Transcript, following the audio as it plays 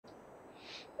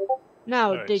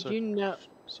Now, Alright, did you know?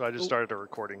 so I just Oh, started a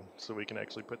recording so we can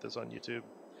actually put this on YouTube.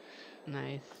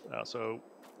 nice. So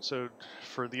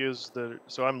for those that,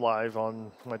 so I'm live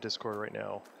on my Discord right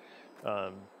now.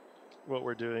 Um, what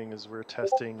we're doing is we're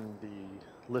testing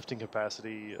the lifting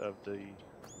capacity of the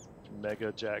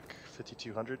Mega Jack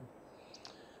 5200.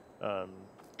 Um,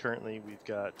 Currently, we've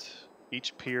got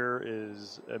each pier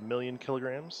is 1,000,000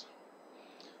 kilograms,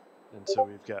 and so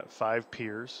we've got 5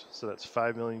 piers, so that's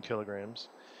 5,000,000 kilograms.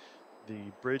 The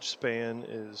bridge span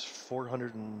is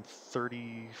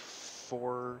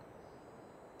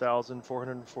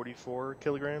 434,444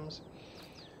 kilograms.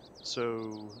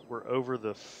 So we're over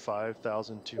the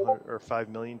 5,200 or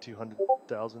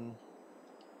 5,200,000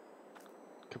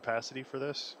 capacity for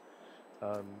this.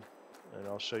 Um, and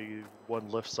I'll show you one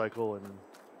lift cycle. And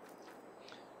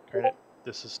granted,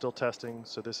 this is still testing,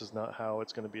 so this is not how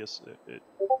it's going to be.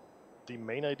 The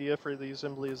main idea for the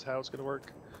assembly is how it's going to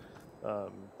work.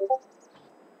 Um,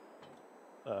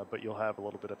 but you'll have a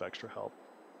little bit of extra help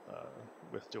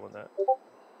with doing that.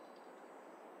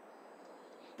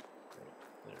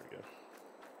 There we go.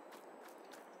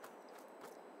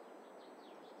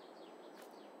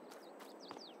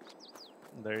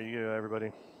 There you go,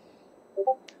 everybody.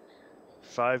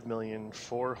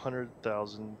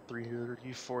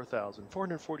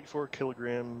 5,400,334,444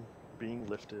 kilogram being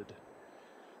lifted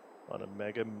on a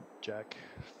Mega Jack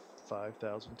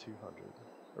 5,200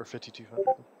 or 5,200.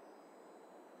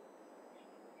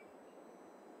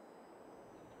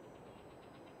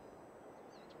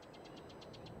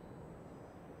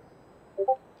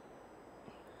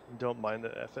 Don't mind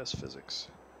the FS physics.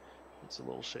 It's a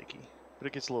little shaky, but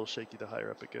it gets a little shaky the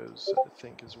higher up it goes, I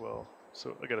think, as well.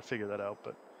 So I got to figure that out,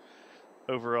 but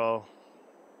overall,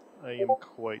 I am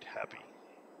quite happy.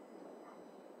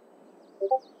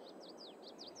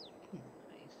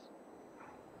 Nice.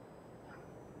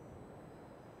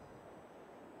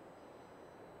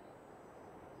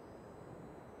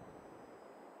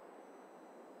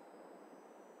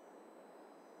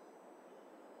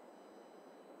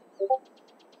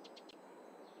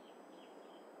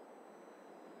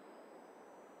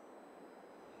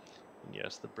 And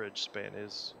yes, the bridge span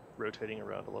is rotating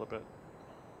around a little bit.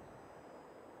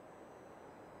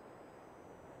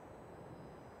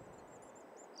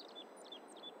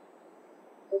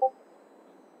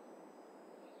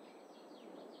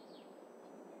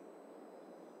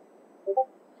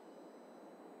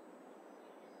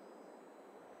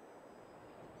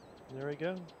 There we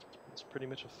go. It's pretty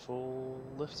much a full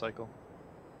lift cycle.